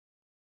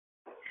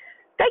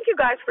Thank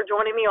you guys for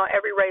joining me on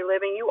Every Ray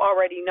Living. You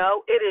already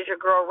know it is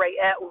your girl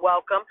Rayette.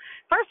 Welcome.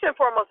 First and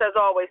foremost, as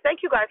always,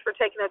 thank you guys for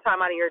taking the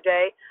time out of your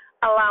day,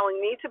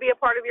 allowing me to be a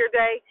part of your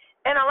day,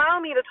 and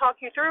allowing me to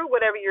talk you through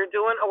whatever you're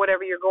doing or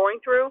whatever you're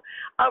going through.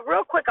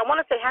 Real quick, I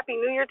want to say Happy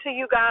New Year to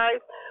you guys.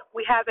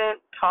 We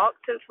haven't talked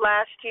since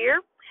last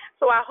year,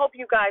 so I hope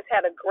you guys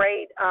had a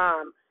great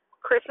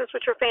Christmas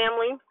with your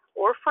family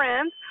or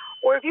friends.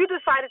 Or if you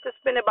decided to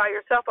spend it by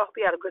yourself, I hope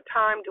you had a good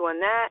time doing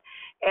that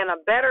and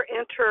a better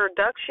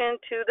introduction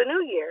to the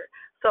new year.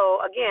 So,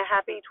 again,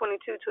 happy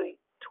 2022 to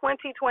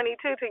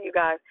you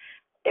guys,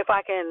 if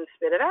I can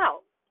spit it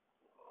out.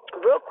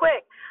 Real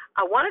quick,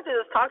 I wanted to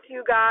just talk to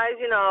you guys,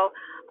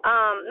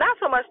 not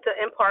so much to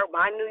impart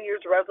my New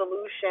Year's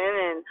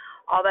resolution and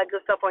all that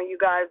good stuff on you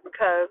guys,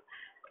 because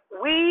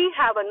we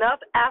have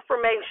enough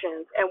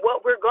affirmations and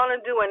what we're going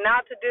to do and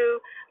not to do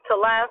to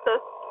last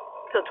us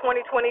to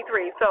 2023.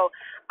 So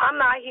I'm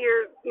not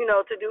here,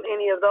 to do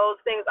any of those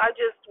things. I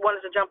just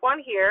wanted to jump on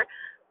here,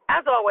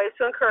 as always,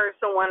 to encourage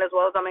someone as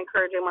well as I'm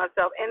encouraging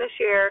myself, and to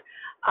share,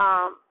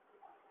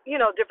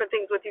 different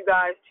things with you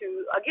guys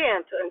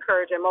to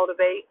encourage and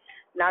motivate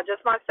not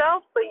just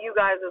myself, but you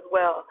guys as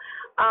well.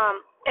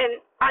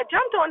 And I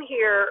jumped on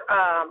here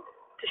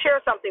to share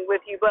something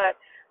with you, but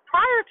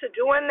prior to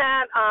doing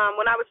that,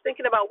 when I was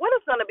thinking about what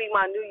is going to be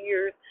my New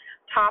Year's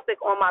topic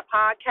on my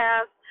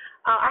podcast,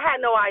 I had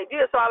no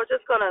idea, so I was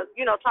just going to,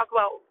 talk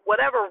about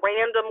whatever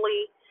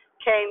randomly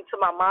came to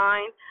my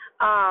mind,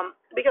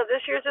 because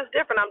this year's just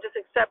different. I'm just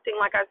accepting,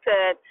 like I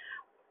said,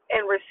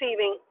 and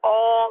receiving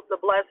all the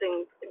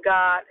blessings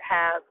God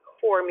has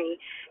for me,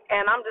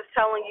 and I'm just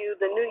telling you,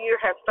 the new year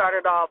has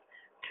started off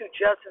to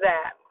just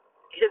that,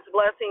 His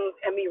blessings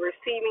and me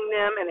receiving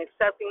them and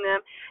accepting them,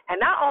 and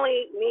not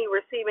only me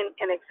receiving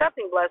and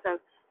accepting blessings,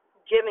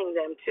 giving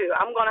them too.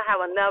 I'm going to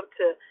have enough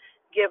to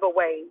give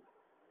away.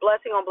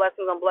 Blessing on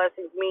blessings on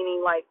blessings, meaning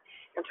like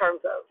in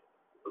terms of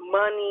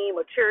money,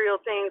 material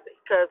things,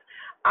 because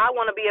I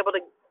want to be able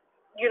to,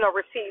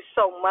 receive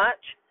so much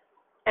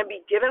and be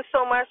given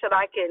so much that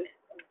I can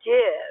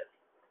give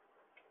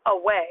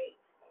away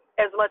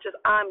as much as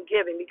I'm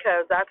giving,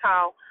 because that's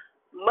how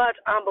much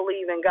I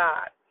believe in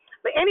God.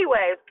 But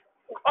anyways,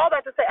 all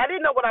that to say, I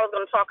didn't know what I was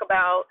going to talk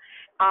about.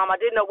 I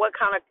didn't know what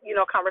kind of,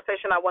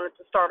 conversation I wanted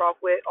to start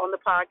off with on the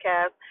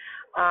podcast.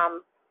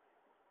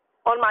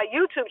 On my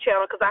YouTube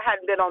channel, because I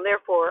hadn't been on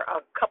there for a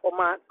couple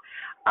months,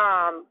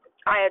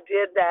 I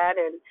did that,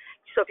 and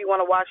so if you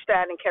want to watch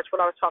that and catch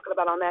what I was talking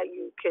about on that,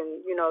 you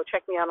can,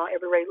 check me out on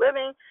Every Ray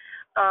Living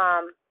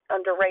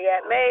under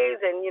Rayette Mays,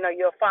 and,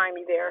 you'll find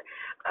me there.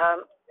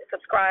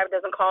 Subscribe,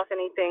 doesn't cost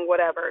anything,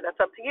 whatever. That's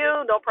up to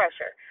you, no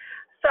pressure.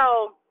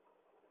 So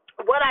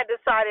what I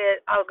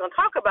decided I was going to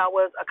talk about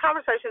was a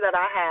conversation that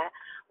I had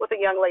with a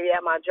young lady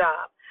at my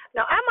job.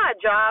 Now, at my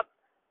job,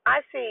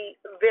 I see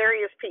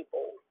various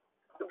people,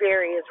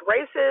 various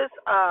races,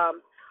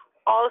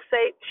 all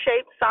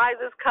shapes,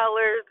 sizes,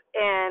 colors,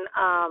 and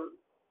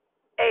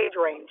age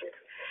ranges.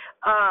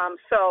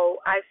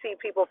 So I see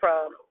people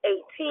from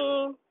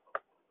 18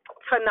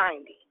 to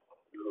 90,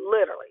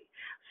 literally.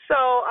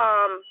 So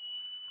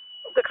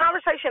the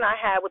conversation I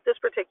had with this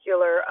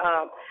particular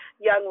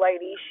young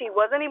lady, she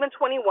wasn't even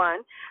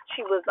 21.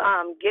 She was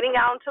getting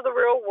out into the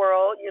real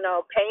world,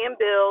 paying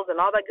bills and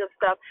all that good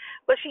stuff.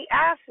 But she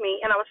asked me,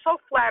 and I was so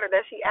flattered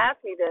that she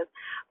asked me this,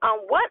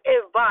 what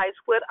advice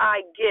would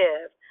I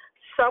give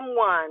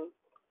someone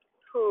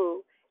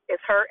who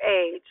is her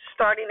age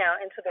starting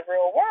out into the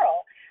real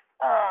world?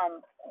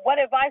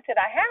 What advice did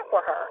I have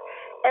for her?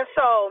 And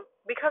so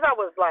because I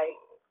was like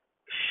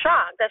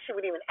shocked that she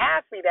would even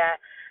ask me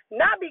that,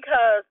 not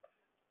because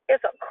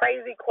it's a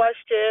crazy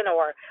question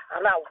or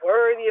I'm not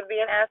worthy of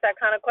being asked that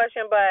kind of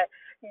question, but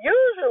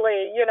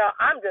usually,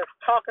 I'm just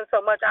talking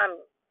so much, I'm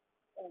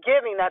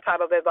giving that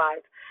type of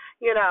advice,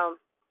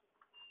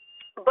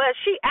 But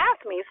she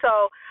asked me,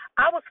 so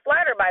I was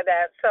flattered by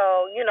that.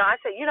 So, I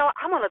said,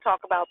 I'm going to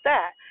talk about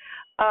that.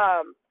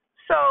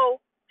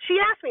 So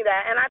she asked me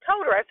that, and I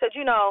told her, I said,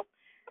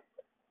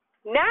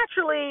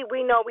 naturally,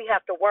 we know we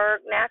have to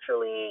work.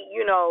 Naturally,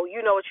 you know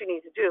what you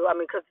need to do. I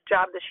mean, because the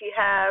job that she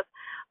has,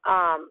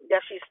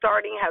 that she's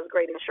starting has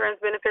great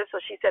insurance benefits. So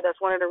she said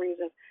that's one of the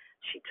reasons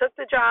she took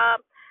the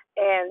job.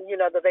 And,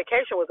 the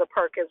vacation was a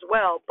perk as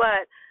well.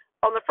 But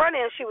on the front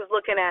end, she was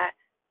looking at,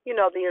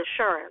 the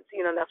insurance.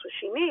 That's what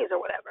she needs or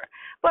whatever.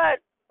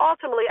 But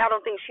ultimately, I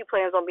don't think she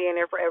plans on being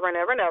there forever and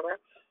ever and ever.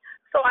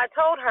 So I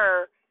told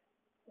her,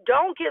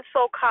 don't get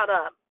so caught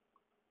up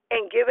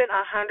in giving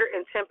 110%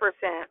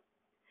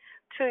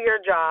 to your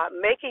job,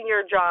 making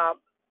your job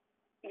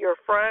your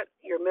front,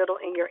 your middle,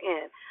 and your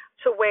end,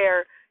 to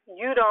where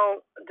you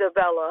don't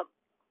develop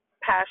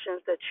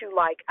passions that you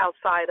like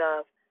outside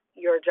of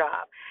your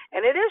job.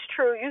 And it is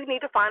true, you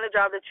need to find a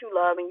job that you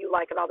love and you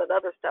like and all that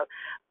other stuff.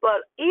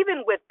 But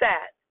even with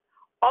that,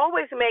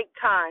 always make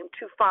time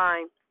to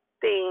find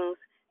things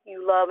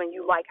you love and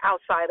you like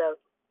outside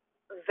of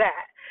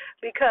that.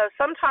 Because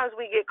sometimes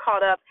we get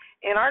caught up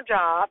in our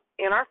job,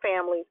 in our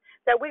families,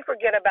 that we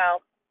forget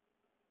about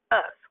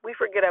us. We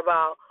forget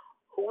about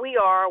who we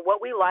are, what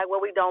we like,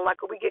 what we don't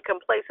like, or we get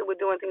complacent with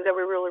doing things that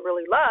we really,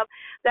 really love,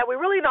 that we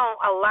really don't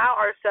allow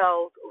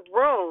ourselves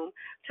room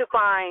to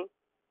find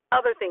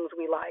other things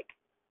we like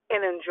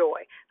and enjoy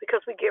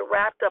because we get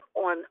wrapped up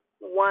on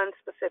one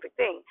specific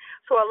thing.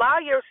 So allow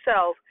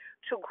yourself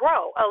to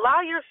grow.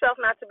 Allow yourself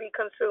not to be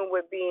consumed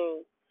with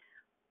being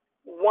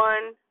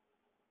one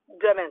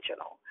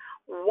dimensional,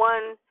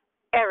 one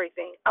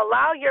everything.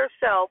 Allow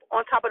yourself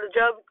on top of the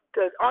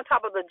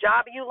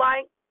job you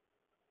like.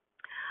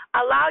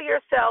 Allow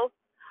yourself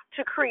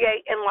to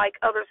create and like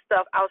other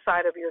stuff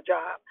outside of your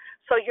job.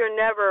 So you're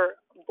never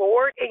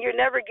bored and you're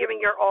never giving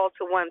your all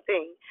to one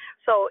thing.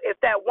 So if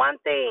that one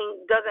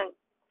thing doesn't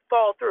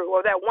fall through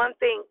or that one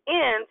thing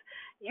ends,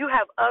 you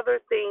have other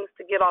things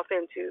to get off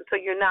into. So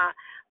you're not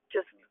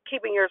just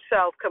keeping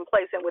yourself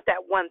complacent with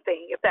that one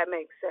thing, if that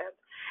makes sense.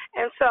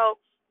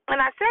 And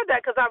I said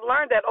that because I've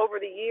learned that over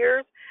the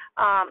years,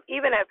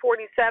 even at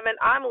 47,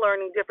 I'm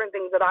learning different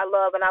things that I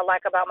love and I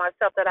like about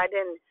myself that I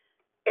didn't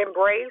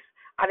embrace.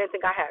 I didn't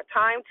think I had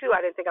time to.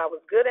 I didn't think I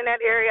was good in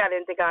that area. I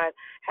didn't think I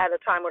had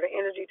the time or the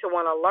energy to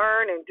want to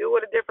learn and do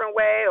it a different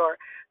way or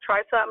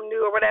try something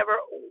new or whatever.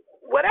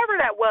 Whatever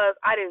that was,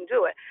 I didn't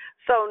do it.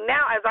 So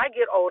now as I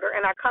get older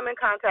and I come in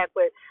contact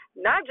with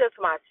not just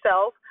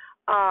myself,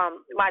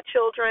 my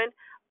children,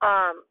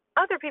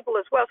 other people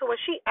as well. So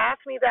when she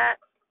asked me that,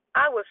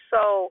 I was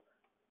so,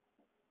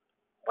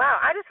 wow,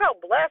 I just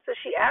felt blessed that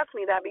she asked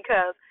me that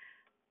because,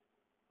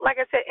 like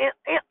I said,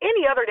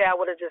 any other day I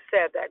would have just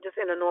said that, just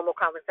in a normal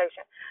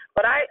conversation.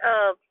 But I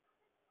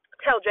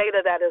tell Jada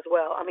that as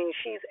well. I mean,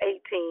 she's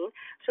 18.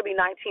 She'll be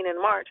 19 in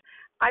March.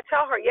 I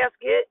tell her, yes,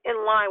 get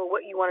in line with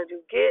what you want to do.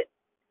 Get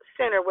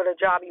centered with a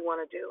job you want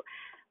to do.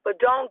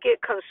 But don't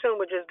get consumed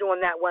with just doing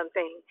that one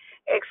thing.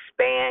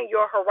 Expand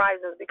your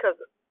horizons because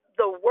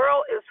the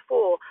world is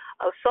full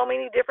of so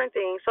many different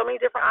things, so many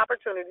different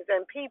opportunities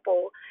and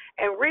people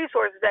and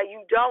resources that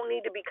you don't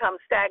need to become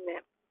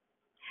stagnant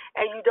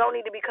and you don't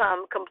need to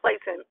become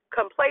complacent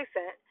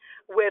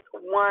with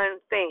one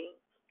thing.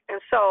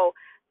 And so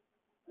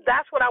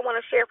that's what I want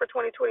to share for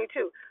 2022.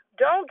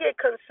 Don't get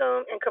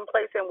consumed and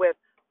complacent with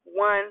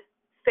one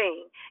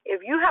thing.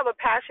 If you have a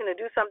passion to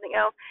do something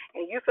else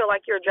and you feel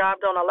like your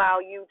job don't allow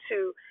you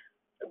to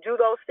do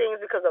those things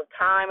because of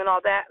time and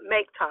all that,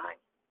 make time.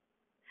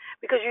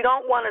 Because you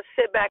don't want to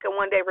sit back and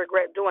one day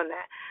regret doing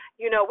that.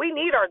 You know, we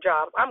need our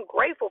jobs. I'm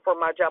grateful for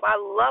my job. I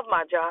love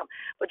my job.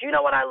 But you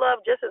know what I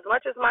love just as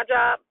much as my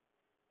job?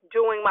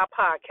 Doing my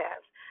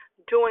podcast,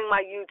 doing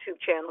my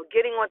YouTube channel,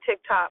 getting on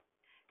TikTok,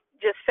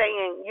 just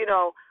saying, you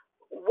know,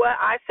 what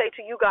I say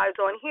to you guys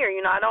on here.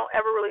 You know, I don't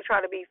ever really try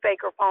to be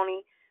fake or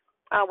phony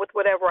with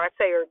whatever I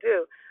say or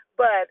do.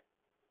 But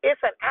it's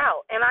an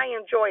out, and I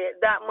enjoy it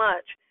that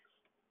much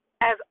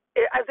as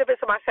if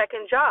it's my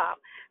second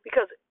job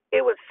because it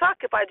would suck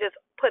if I just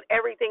put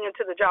everything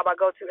into the job I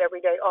go to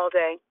every day, all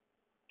day,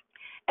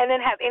 and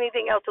then have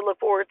anything else to look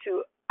forward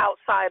to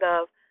outside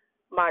of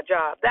my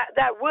job.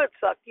 That would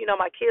suck. You know,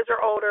 my kids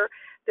are older.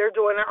 They're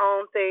doing their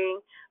own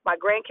thing. My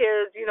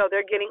grandkids, you know,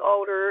 they're getting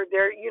older.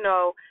 They're, you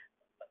know,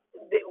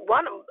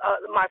 my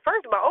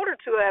older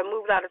two have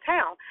moved out of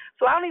town.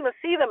 So I don't even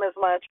see them as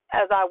much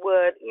as I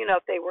would, you know,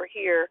 if they were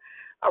here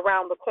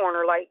around the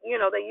corner like, you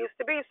know, they used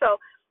to be. So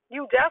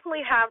you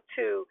definitely have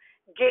to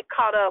get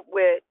caught up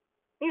with,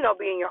 you know,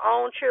 being your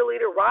own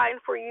cheerleader, riding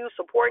for you,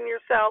 supporting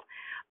yourself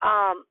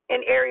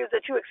in areas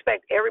that you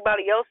expect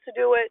everybody else to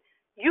do it.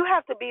 You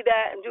have to be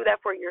that and do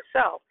that for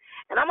yourself.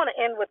 And I'm going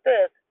to end with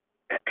this.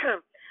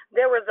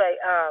 There was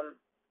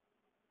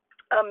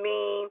a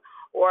meme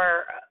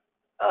or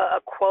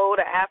a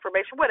quote, an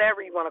affirmation,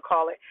 whatever you want to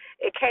call it.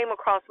 It came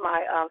across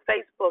my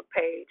Facebook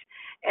page,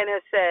 and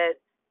it said,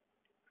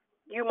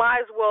 you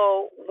might as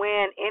well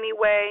win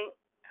anyway.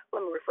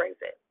 Let me rephrase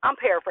it. I'm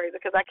paraphrasing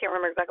because I can't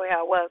remember exactly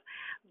how it was.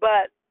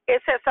 But it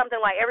said something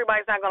like,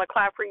 everybody's not going to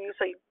clap for you,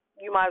 so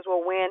you might as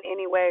well win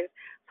anyways,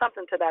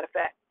 something to that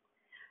effect.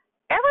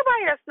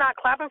 Everybody that's not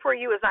clapping for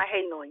you is not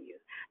hating on you.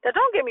 Now,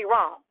 don't get me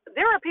wrong.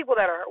 There are people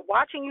that are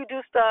watching you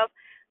do stuff,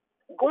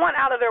 going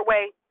out of their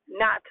way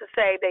not to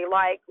say they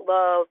like,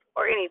 love,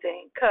 or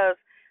anything because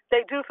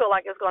they do feel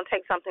like it's going to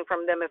take something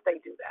from them if they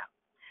do that.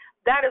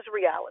 That is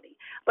reality.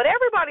 But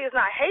everybody is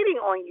not hating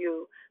on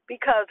you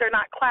because they're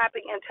not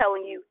clapping and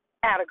telling you,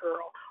 atta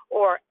girl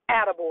or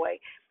atta boy.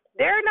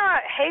 They're not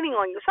hating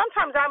on you.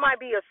 Sometimes that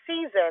might be a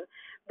season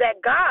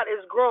that God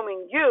is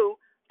grooming you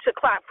to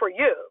clap for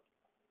you.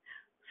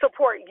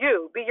 Support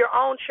you, be your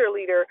own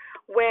cheerleader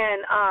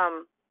when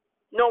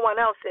no one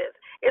else is.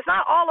 It's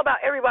not all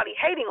about everybody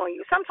hating on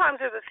you. Sometimes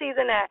there's a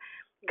season that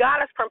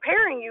God is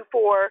preparing you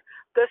for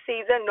the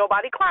season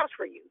nobody claps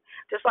for you.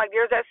 Just like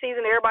there's that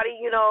season everybody,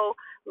 you know,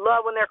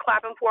 love when they're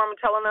clapping for them and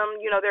telling them,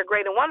 you know, they're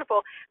great and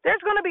wonderful.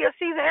 There's going to be a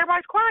season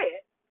everybody's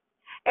quiet.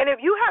 And if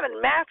you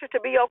haven't mastered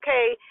to be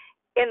okay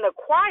in the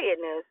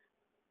quietness,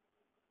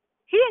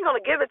 he ain't going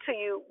to give it to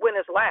you when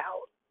it's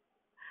loud.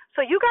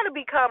 So you got to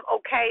become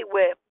okay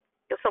with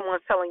if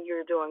someone's telling you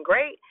you're doing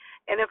great,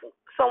 and if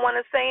someone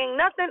is saying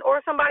nothing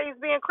or somebody's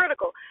being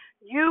critical.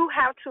 You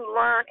have to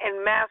learn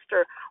and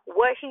master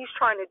what he's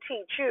trying to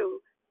teach you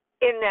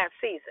in that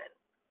season.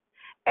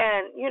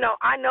 And,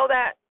 I know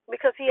that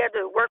because he had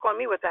to work on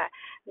me with that.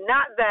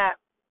 Not that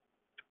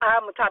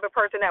I'm the type of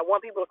person that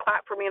want people to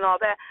clap for me and all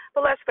that,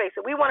 but let's face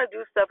it, we want to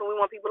do stuff and we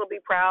want people to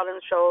be proud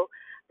and show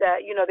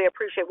that, they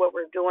appreciate what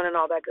we're doing and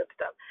all that good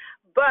stuff.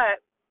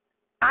 But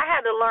I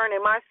had to learn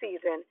in my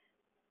season,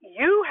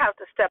 you have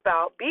to step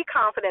out, be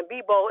confident,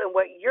 be bold in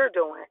what you're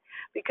doing.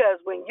 Because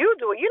when you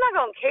do it, you're not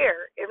going to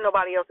care if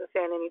nobody else is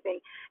saying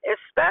anything,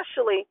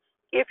 especially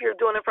if you're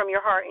doing it from your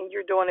heart and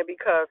you're doing it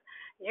because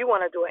you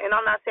want to do it. And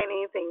I'm not saying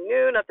anything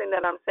new, nothing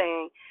that I'm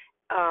saying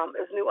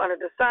is new under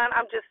the sun.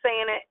 I'm just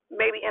saying it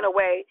maybe in a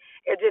way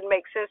it didn't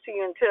make sense to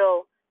you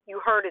until you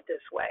heard it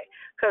this way.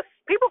 Because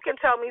people can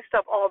tell me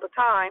stuff all the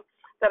time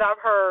that I've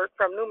heard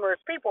from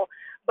numerous people,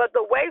 but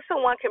the way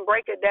someone can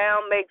break it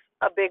down makes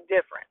a big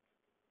difference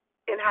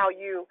in how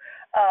you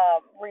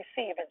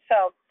receive it.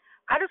 So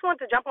I just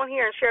wanted to jump on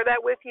here and share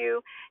that with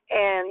you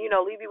and,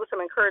 leave you with some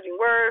encouraging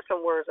words,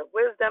 some words of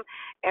wisdom.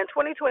 And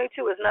 2022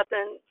 is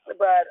nothing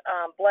but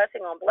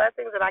blessing on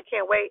blessings, and I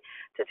can't wait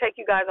to take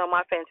you guys on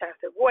my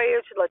fantastic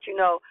voyage, to let you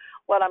know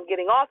what I'm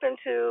getting off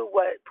into,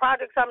 what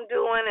projects I'm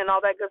doing, and all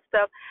that good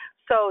stuff.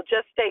 So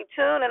just stay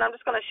tuned, and I'm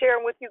just going to share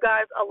them with you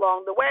guys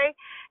along the way.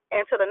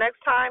 Until the next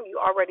time, you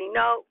already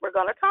know we're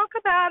going to talk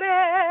about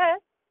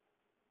it.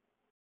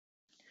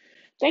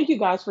 Thank you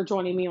guys for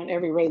joining me on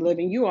Every Ray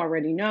Living. You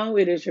already know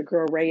it is your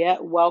girl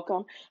Rayette.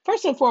 Welcome.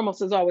 First and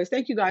foremost, as always,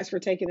 thank you guys for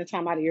taking the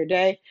time out of your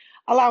day,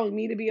 allowing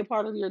me to be a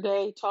part of your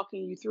day,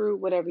 talking you through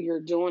whatever you're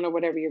doing or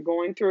whatever you're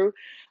going through.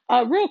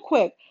 Real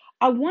quick,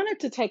 I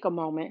wanted to take a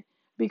moment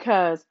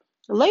because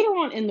later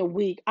on in the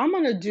week, I'm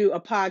going to do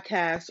a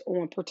podcast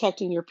on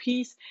protecting your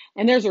peace.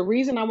 And there's a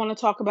reason I want to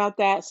talk about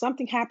that.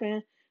 Something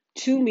happened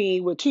to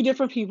me with two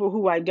different people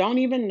who I don't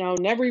even know,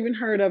 never even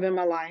heard of in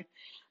my life,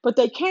 but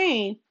they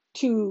came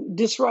to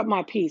disrupt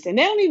my peace. And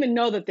they don't even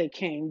know that they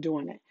came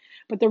doing it.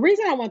 But the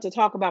reason I want to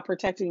talk about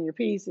protecting your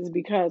peace is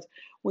because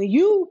when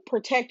you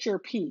protect your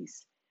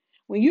peace,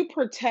 when you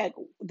protect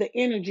the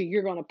energy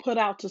you're going to put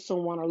out to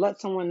someone or let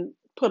someone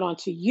put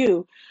onto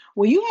you,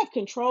 when you have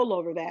control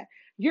over that,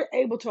 you're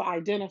able to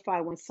identify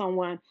when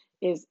someone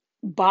is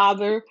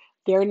bothered,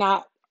 they're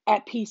not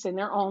at peace in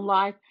their own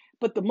life.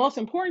 But the most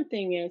important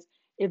thing is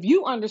if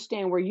you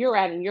understand where you're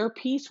at in your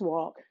peace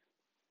walk,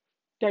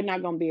 they're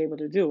not going to be able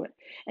to do it.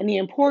 And the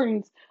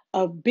importance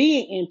of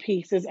being in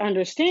peace is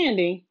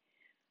understanding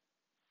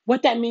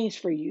what that means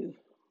for you.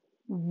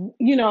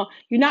 You're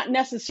not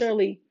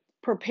necessarily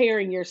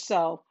preparing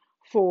yourself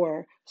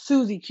for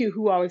Susie Q,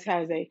 who always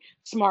has a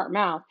smart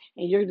mouth,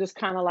 and you're just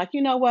kind of like,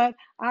 you know what?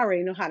 I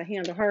already know how to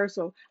handle her,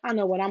 so I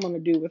know what I'm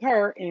going to do with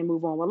her and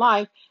move on with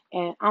life,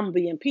 and I'm going to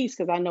be in peace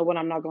because I know what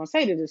I'm not going to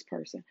say to this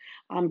person.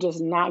 I'm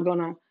just not going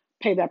to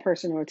pay that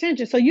person no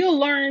attention. So you'll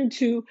learn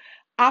to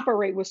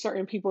operate with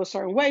certain people a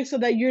certain way so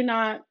that you're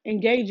not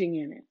engaging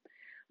in it.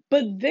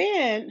 But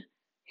then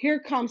here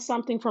comes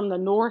something from the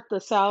north, the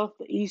south,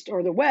 the east,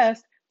 or the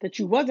west that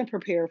you wasn't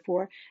prepared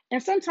for.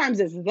 And sometimes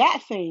it's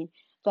that thing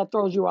that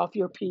throws you off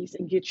your piece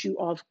and gets you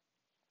off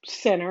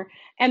center.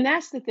 And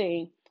that's the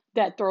thing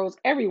that throws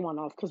everyone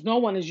off because no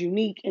one is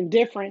unique and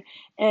different,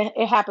 and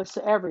it happens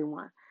to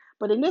everyone.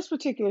 But in this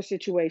particular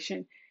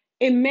situation,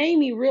 it made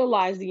me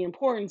realize the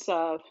importance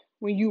of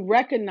when you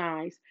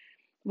recognize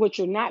what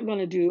you're not going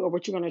to do or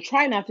what you're going to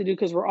try not to do,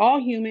 because we're all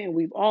human and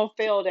we've all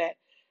failed at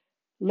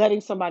letting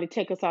somebody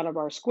take us out of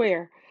our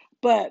square.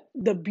 But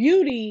the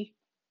beauty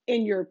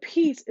in your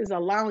peace is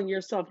allowing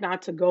yourself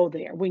not to go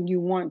there when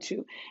you want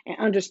to and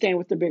understand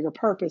what the bigger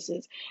purpose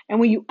is. And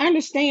when you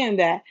understand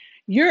that,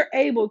 you're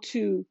able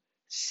to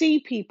see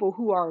people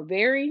who are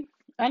very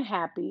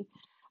unhappy,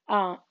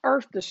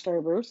 earth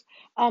disturbers.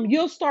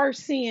 You'll start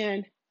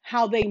seeing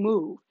how they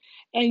move.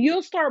 And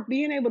you'll start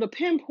being able to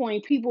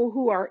pinpoint people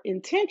who are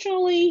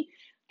intentionally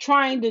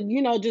trying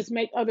to, just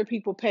make other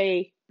people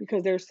pay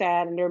because they're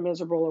sad and they're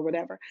miserable or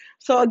whatever.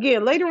 So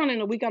again, later on in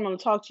the week, I'm going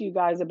to talk to you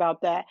guys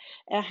about that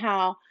and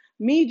how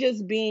me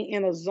just being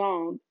in a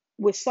zone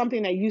with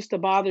something that used to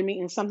bother me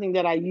and something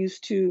that I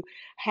used to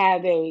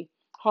have a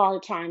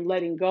hard time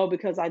letting go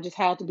because I just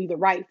had to be the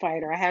right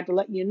fighter. I had to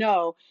let you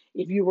know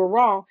if you were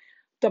wrong.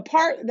 The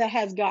part that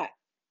has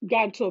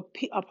gotten to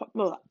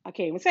well, I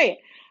can't even say it.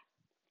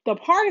 The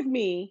part of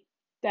me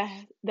that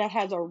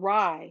has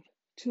arrived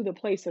to the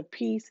place of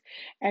peace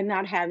and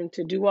not having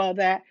to do all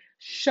that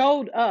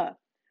showed up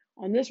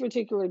on this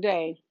particular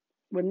day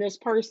when this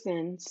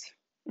persons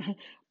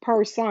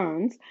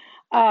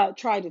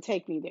tried to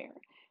take me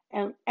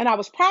there. And I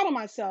was proud of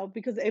myself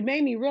because it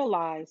made me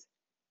realize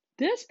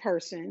this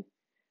person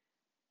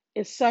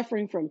is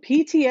suffering from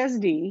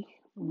PTSD,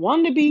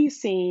 one to be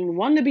seen,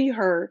 one to be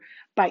heard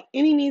by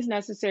any means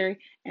necessary,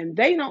 and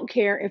they don't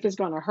care if it's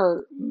going to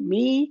hurt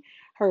me,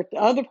 hurt the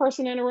other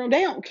person in the room.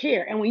 They don't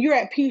care. And when you're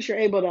at peace, you're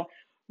able to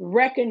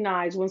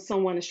recognize when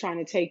someone is trying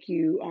to take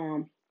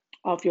you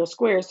off your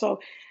square. So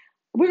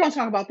we're going to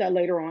talk about that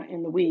later on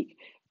in the week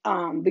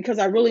because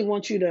I really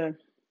want you to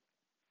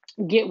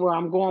get where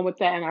I'm going with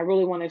that, and I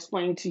really want to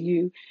explain to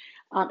you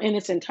in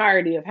its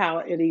entirety of how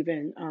it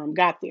even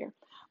got there.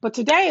 But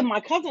today,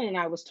 my cousin and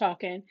I was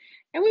talking,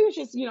 And we were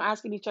just,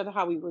 asking each other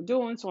how we were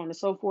doing, so on and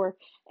so forth.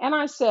 And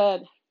I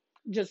said,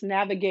 just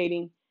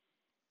navigating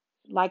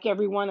like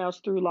everyone else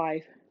through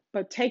life,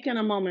 but taking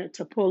a moment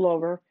to pull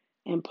over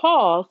and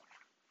pause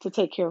to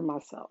take care of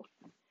myself.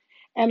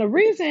 And the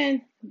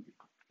reason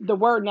the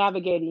word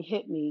navigating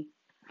hit me,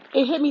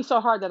 it hit me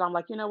so hard that I'm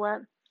like, you know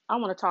what? I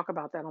want to talk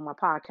about that on my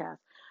podcast.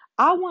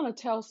 I want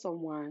to tell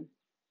someone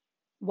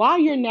while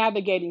you're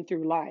navigating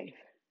through life,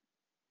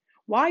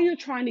 while you're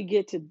trying to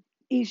get to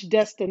each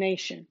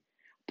destination,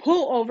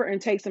 pull over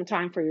and take some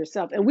time for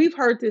yourself. And we've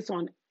heard this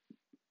on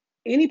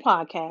any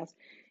podcast,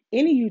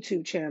 any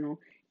YouTube channel,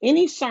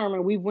 any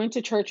sermon we went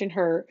to church and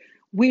heard.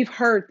 We've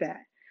heard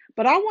that.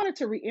 But I wanted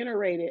to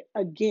reiterate it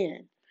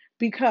again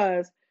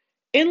because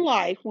in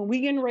life, when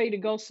we getting ready to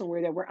go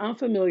somewhere that we're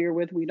unfamiliar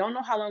with, we don't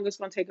know how long it's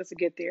going to take us to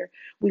get there.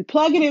 We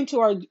plug it into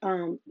our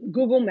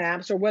Google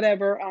Maps or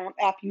whatever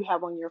app you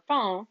have on your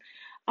phone.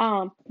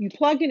 You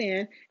plug it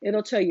in,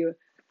 it'll tell you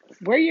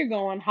where you're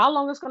going, how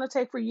long it's going to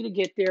take for you to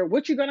get there,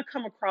 what you're going to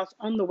come across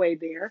on the way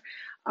there.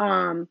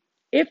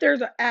 If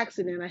there's an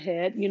accident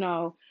ahead,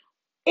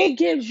 it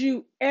gives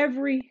you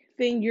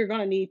everything you're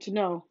going to need to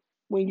know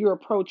when you're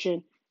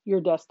approaching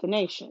your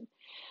destination.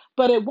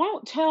 But it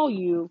won't tell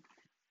you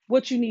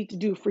what you need to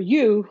do for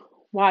you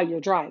while you're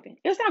driving.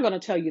 It's not going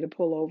to tell you to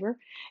pull over.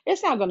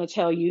 It's not going to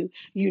tell you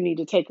you need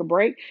to take a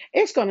break.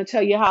 It's going to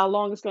tell you how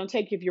long it's going to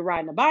take if you're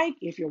riding a bike,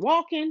 if you're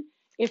walking,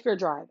 if you're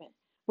driving.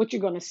 What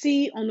you're going to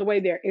see on the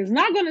way there is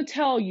not going to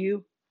tell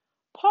you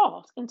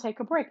pause and take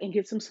a break and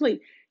get some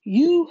sleep.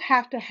 You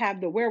have to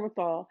have the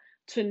wherewithal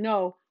to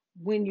know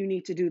when you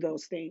need to do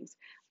those things.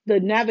 The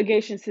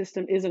navigation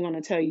system isn't going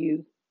to tell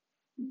you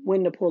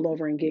when to pull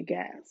over and get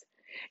gas.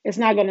 It's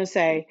not going to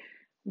say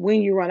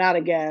when you run out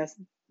of gas,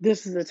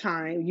 this is the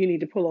time you need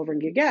to pull over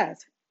and get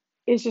gas.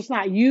 It's just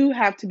not. You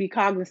have to be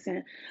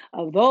cognizant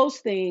of those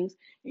things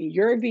in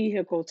your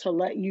vehicle to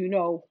let you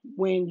know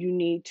when you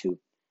need to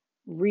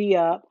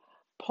re-up,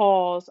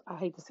 pause. I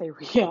hate to say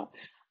re-up,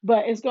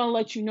 but it's going to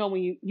let you know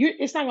when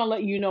it's not going to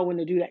let you know when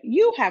to do that.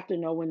 You have to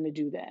know when to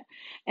do that.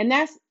 And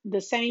that's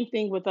the same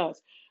thing with us.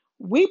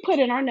 We put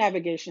in our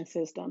navigation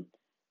system,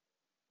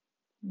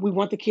 we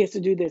want the kids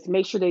to do this,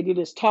 make sure they do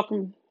this, talk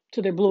them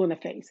to their blue in the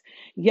face,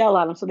 yell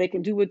at them so they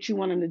can do what you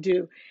want them to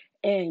do.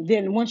 And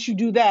then once you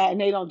do that and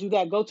they don't do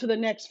that, go to the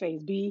next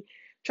phase.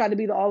 Try to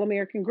be the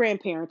all-American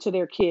grandparent to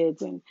their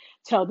kids and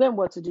tell them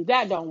what to do.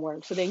 That don't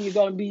work. So then you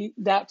go and be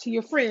that to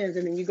your friends,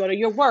 and then you go to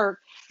your work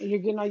and you're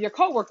getting on your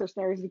coworkers'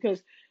 nerves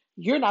because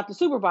you're not the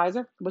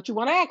supervisor, but you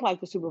want to act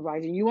like the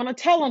supervisor. You want to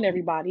tell on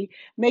everybody,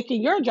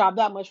 making your job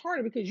that much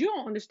harder because you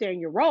don't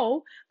understand your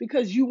role,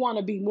 because you want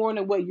to be more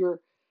than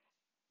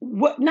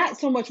not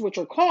so much what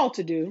you're called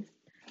to do,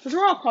 because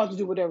we're all called to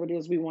do whatever it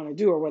is we want to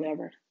do or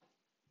whatever.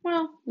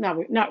 Well, no,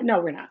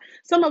 we're not.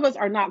 Some of us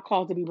are not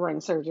called to be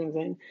brain surgeons,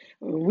 and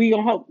we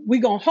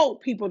gonna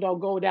hope people don't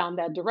go down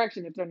that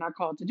direction if they're not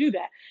called to do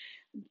that.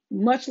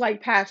 Much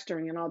like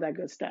pastoring and all that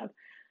good stuff.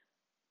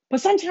 But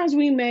sometimes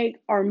we make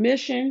our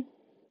mission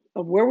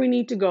of where we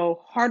need to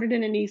go harder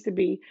than it needs to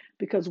be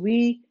because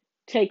we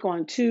take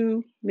on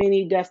too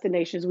many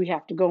destinations we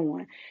have to go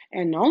on.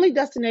 And the only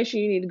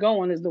destination you need to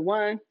go on is the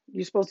one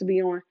you're supposed to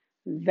be on.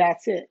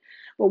 That's it.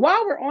 But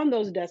while we're on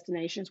those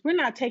destinations, we're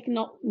not taking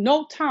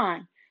no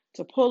time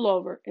to pull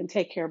over and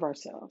take care of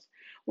ourselves.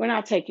 We're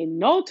not taking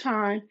no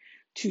time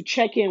to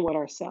check in with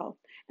ourselves.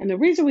 And the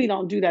reason we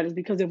don't do that is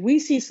because if we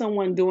see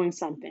someone doing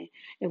something,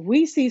 if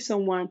we see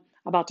someone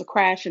about to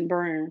crash and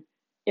burn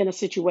in a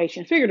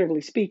situation,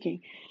 figuratively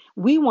speaking,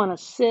 we want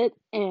to sit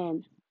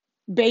and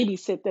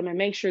babysit them and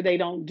make sure they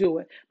don't do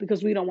it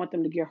because we don't want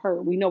them to get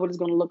hurt. We know what it's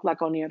going to look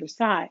like on the other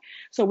side.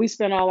 So we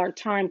spend all our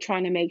time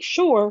trying to make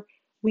sure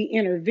we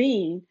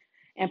intervene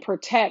and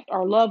protect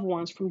our loved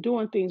ones from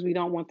doing things we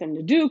don't want them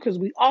to do because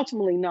we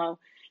ultimately know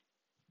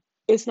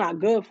it's not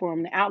good for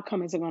them. The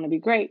outcome isn't going to be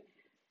great.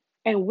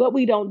 And what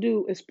we don't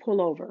do is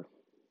pull over.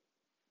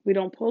 We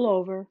don't pull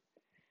over,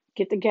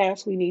 get the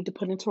gas we need to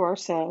put into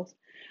ourselves.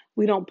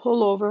 We don't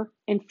pull over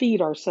and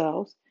feed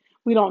ourselves.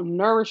 We don't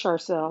nourish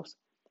ourselves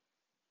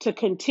to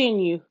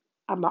continue.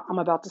 I'm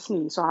about to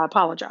sneeze, so I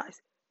apologize.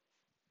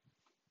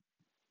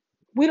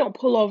 We don't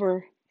pull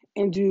over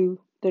and do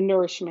the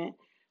nourishment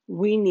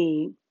we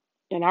need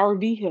in our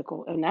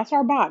vehicle, and that's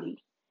our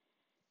body.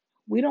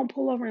 We don't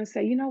pull over and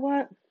say, you know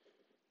what?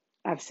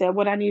 I've said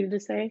what I needed to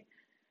say.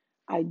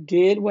 I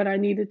did what I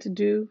needed to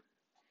do,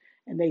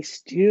 and they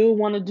still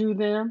want to do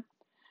them.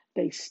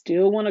 They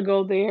still want to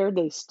go there.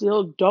 They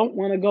still don't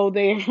want to go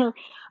there.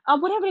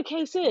 Whatever the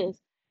case is,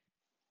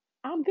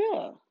 I'm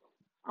good.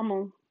 I'm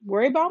gonna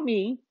worry about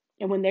me.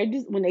 And when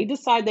they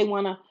decide they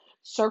want to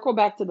circle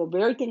back to the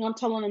very thing I'm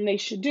telling them they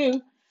should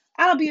do,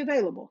 I'll be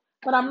available.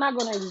 But I'm not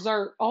going to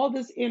exert all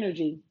this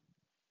energy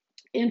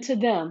into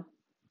them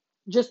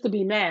just to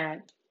be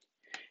mad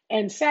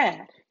and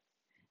sad.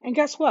 And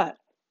guess what?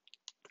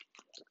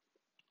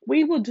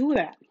 We will do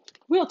that.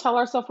 We'll tell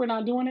ourselves we're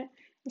not doing it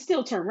and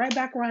still turn right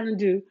back around and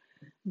do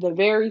the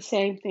very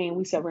same thing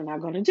we said we're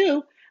not going to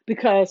do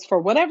because for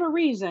whatever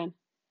reason,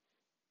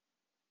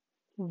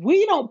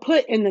 we don't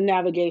put in the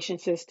navigation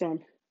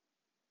system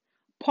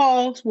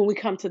Pause when we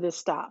come to this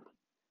stop.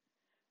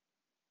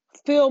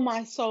 Fill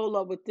my soul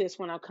up with this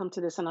when I come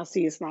to this and I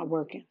see it's not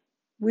working.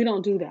 We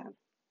don't do that.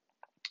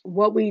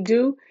 What we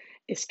do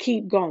is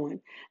keep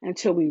going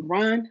until we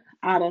run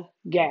out of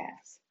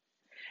gas.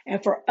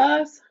 And for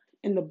us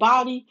in the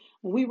body,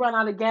 when we run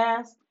out of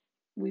gas,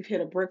 we've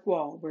hit a brick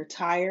wall. We're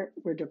tired,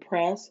 we're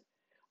depressed,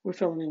 we're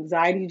feeling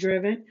anxiety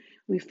driven,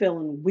 we're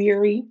feeling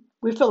weary,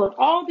 we're feeling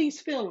all these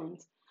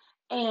feelings.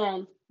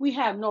 And we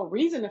have no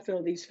reason to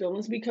feel these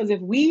feelings because if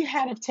we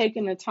had have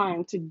taken the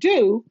time to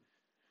do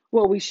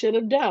what we should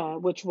have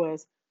done, which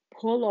was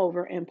pull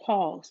over and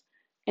pause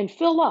and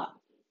fill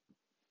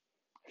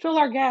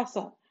our gas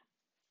up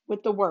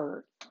with the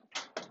word,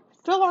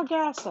 fill our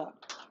gas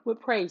up with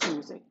praise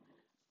music,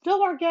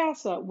 fill our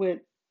gas up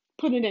with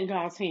putting it in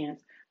God's hands.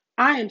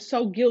 I am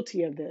so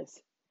guilty of this.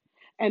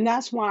 And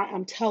that's why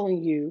I'm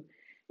telling you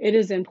it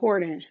is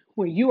important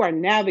when you are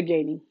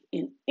navigating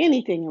in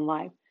anything in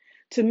life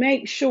to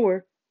make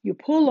sure you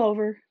pull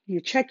over,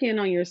 you check in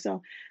on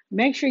yourself,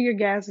 make sure your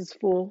gas is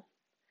full,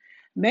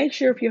 make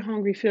sure if you're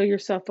hungry, fill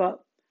yourself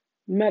up,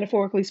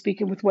 metaphorically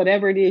speaking, with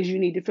whatever it is you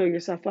need to fill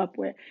yourself up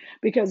with.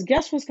 Because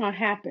guess what's going to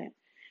happen?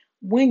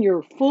 When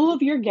you're full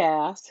of your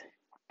gas,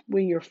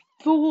 when you're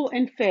full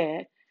and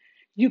fed,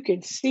 you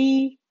can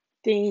see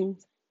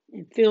things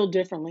and feel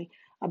differently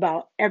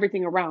about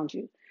everything around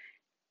you.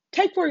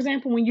 Take, for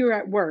example, when you're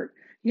at work,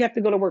 you have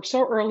to go to work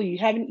so early, you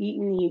haven't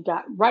eaten, you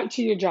got right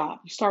to your job.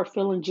 You start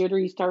feeling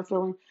jittery, you start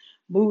feeling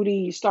moody,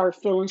 you start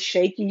feeling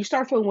shaky, you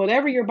start feeling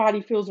whatever your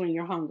body feels when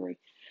you're hungry.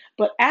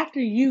 But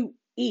after you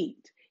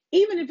eat,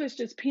 even if it's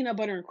just peanut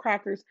butter and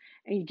crackers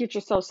and you get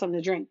yourself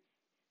something to drink,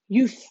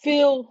 you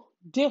feel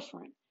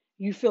different.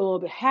 You feel a little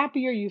bit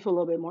happier, you feel a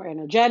little bit more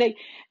energetic.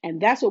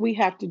 And that's what we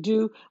have to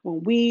do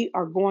when we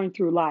are going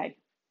through life.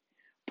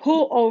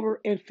 Pull over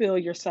and fill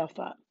yourself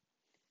up.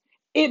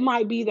 It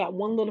might be that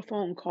one little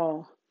phone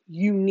call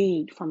you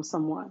need from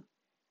someone.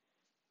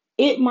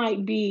 It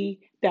might be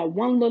that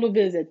one little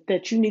visit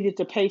that you needed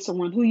to pay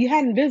someone who you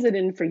hadn't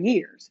visited for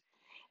years.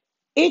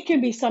 It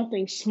can be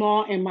something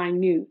small and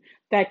minute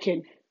that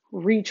can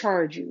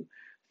recharge you,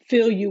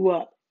 fill you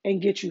up,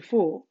 and get you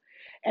full.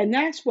 And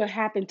that's what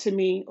happened to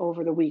me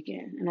over the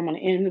weekend. And I'm going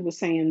to end with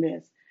saying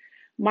this.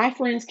 My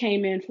friends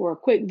came in for a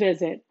quick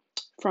visit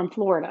from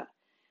Florida,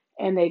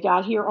 and they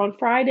got here on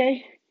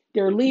Friday.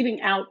 They're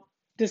leaving out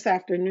this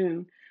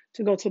afternoon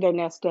to go to their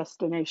next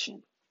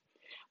destination.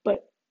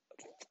 But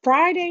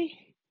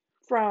Friday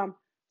from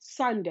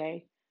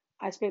Sunday,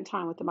 I spent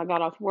time with them. I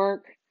got off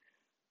work,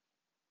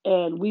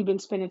 and we've been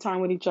spending time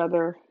with each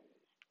other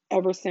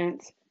ever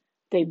since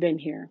they've been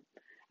here.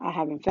 I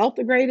haven't felt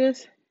the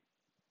greatest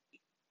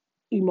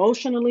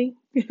emotionally,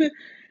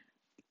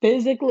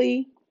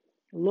 physically,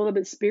 a little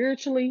bit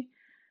spiritually.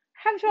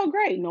 Haven't felt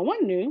great. No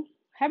one knew.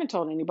 Haven't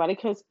told anybody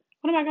because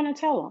what am I going to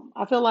tell them?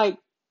 I feel like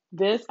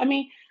this.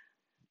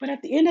 But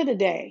at the end of the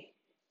day,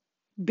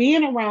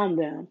 being around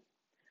them,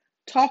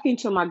 talking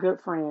to my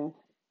good friend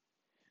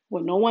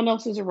when no one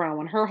else is around,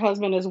 when her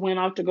husband has went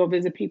out to go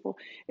visit people,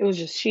 it was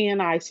just she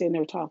and I sitting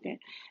there talking.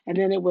 And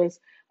then it was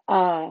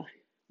uh,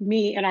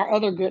 me and our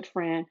other good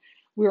friend.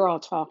 We were all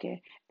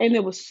talking. And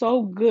it was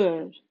so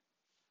good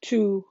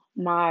to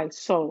my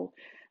soul.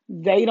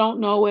 They don't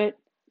know it,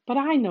 but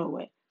I know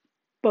it.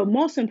 But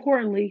most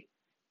importantly,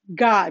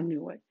 God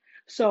knew it.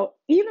 So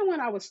even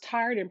when I was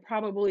tired and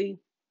probably,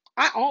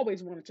 I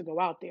always wanted to go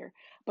out there.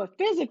 But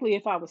physically,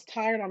 if I was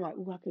tired, I'm like,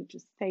 oh, I could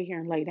just stay here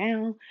and lay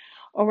down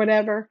or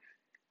whatever.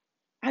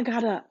 I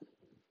got up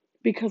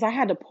because I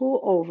had to pull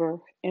over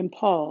and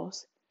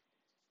pause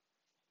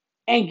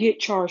and get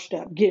charged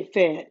up, get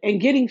fed.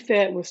 And getting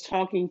fed was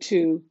talking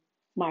to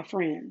my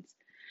friends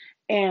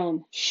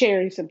and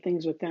sharing some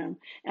things with them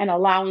and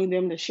allowing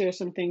them to share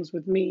some things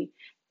with me.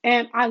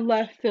 And I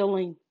left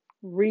feeling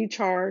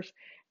recharged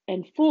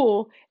and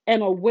full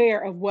and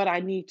aware of what I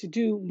need to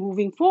do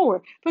moving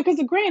forward.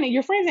 Because granted,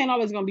 your friends ain't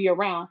always going to be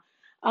around.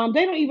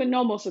 They don't even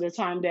know most of the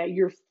time that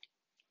you're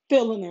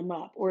filling them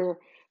up or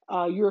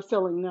you're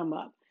filling them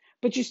up.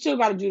 But you still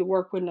got to do the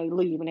work when they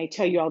leave and they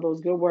tell you all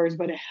those good words,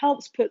 but it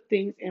helps put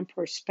things in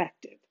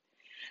perspective.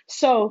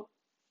 So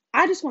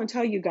I just want to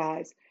tell you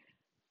guys,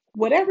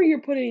 whatever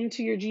you're putting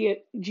into your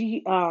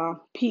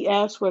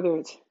GPS, whether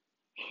it's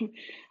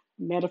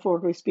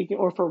metaphorically speaking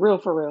or for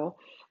real,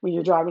 when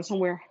you're driving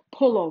somewhere,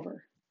 pull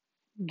over,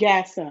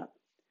 gas up,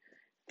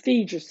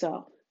 feed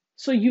yourself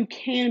so you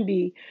can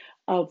be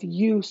of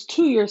use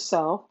to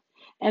yourself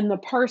and the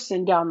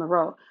person down the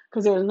road.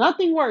 Because there's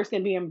nothing worse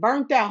than being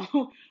burnt out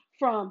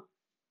from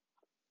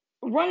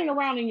running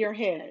around in your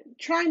head,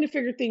 trying to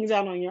figure things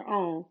out on your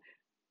own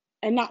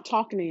and not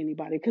talking to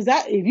anybody. Because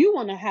that, if you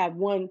want to have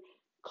one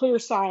clear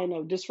sign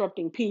of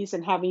disrupting peace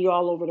and having you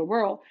all over the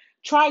world,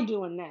 try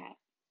doing that.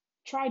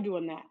 Try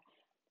doing that.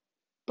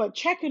 But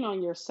checking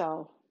on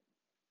yourself,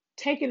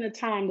 taking the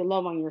time to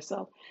love on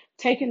yourself,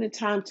 taking the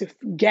time to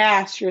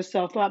gas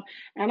yourself up.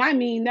 And I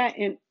mean that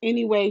in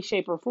any way,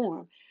 shape, or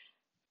form.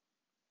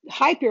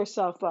 Hype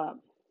yourself up.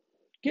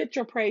 Get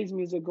your praise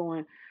music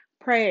going.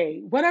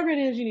 Pray. Whatever it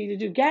is you need to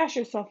do, gas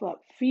yourself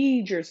up.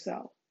 Feed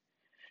yourself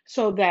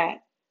so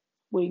that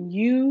when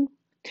you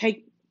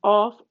take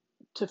off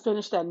to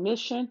finish that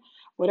mission,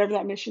 whatever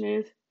that mission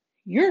is,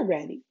 you're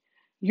ready.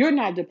 You're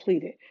not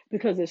depleted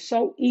because it's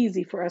so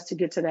easy for us to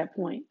get to that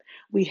point.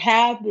 We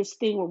have this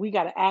thing where we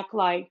got to act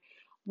like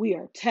we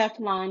are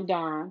Teflon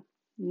Don,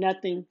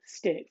 nothing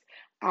sticks.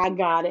 I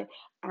got it.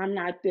 I'm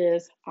not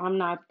this, I'm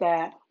not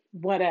that,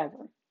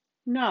 whatever.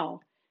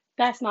 No,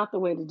 that's not the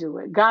way to do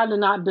it. God did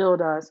not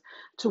build us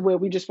to where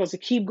we're just supposed to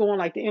keep going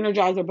like the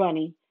Energizer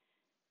Bunny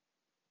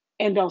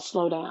and don't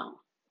slow down.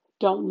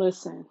 Don't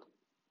listen.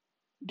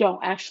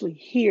 Don't actually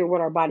hear what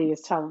our body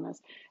is telling us.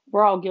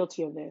 We're all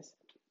guilty of this.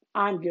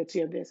 I'm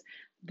guilty of this.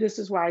 This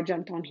is why I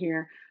jumped on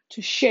here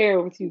to share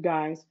with you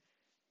guys.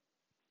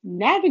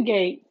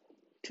 Navigate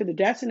to the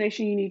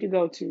destination you need to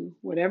go to,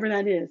 whatever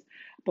that is,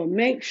 but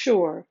make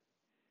sure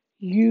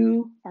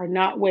you are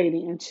not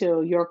waiting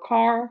until your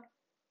car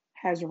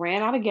has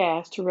ran out of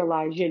gas to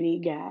realize you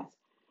need gas.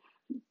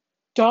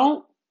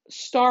 Don't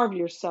starve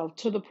yourself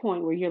to the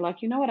point where you're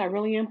like, you know what, I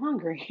really am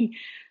hungry.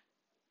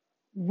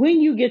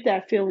 When you get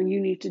that feeling you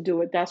need to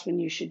do it, that's when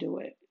you should do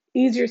it.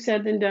 Easier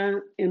said than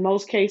done in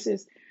most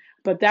cases,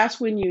 but that's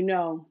when you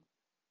know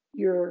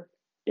your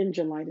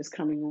engine light is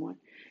coming on.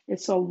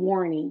 It's a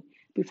warning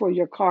before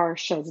your car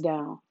shuts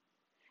down.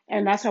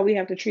 And that's how we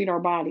have to treat our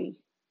body.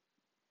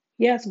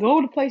 Yes,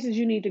 go to places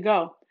you need to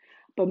go,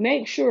 but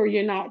make sure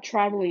you're not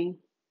traveling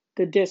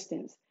the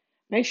distance.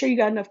 Make sure you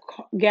got enough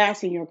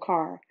gas in your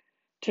car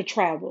to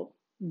travel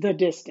the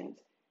distance.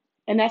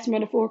 And that's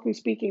metaphorically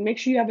speaking. Make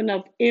sure you have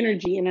enough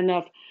energy and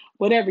enough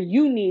whatever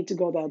you need to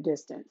go that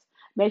distance.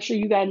 Make sure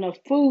you got enough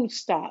food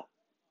stock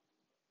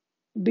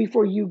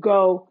before you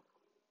go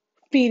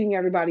feeding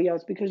everybody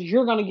else because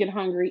you're going to get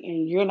hungry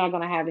and you're not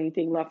going to have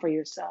anything left for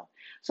yourself.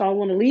 So I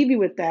want to leave you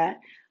with that.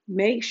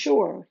 Make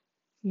sure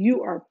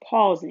you are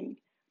pausing,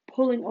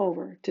 pulling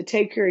over to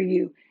take care of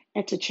you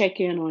and to check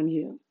in on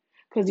you.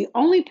 Because the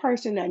only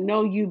person that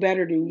know you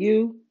better than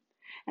you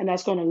and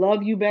that's going to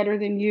love you better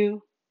than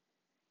you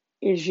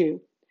is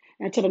you.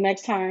 Until the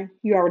next time,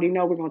 you already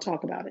know we're going to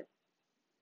talk about it.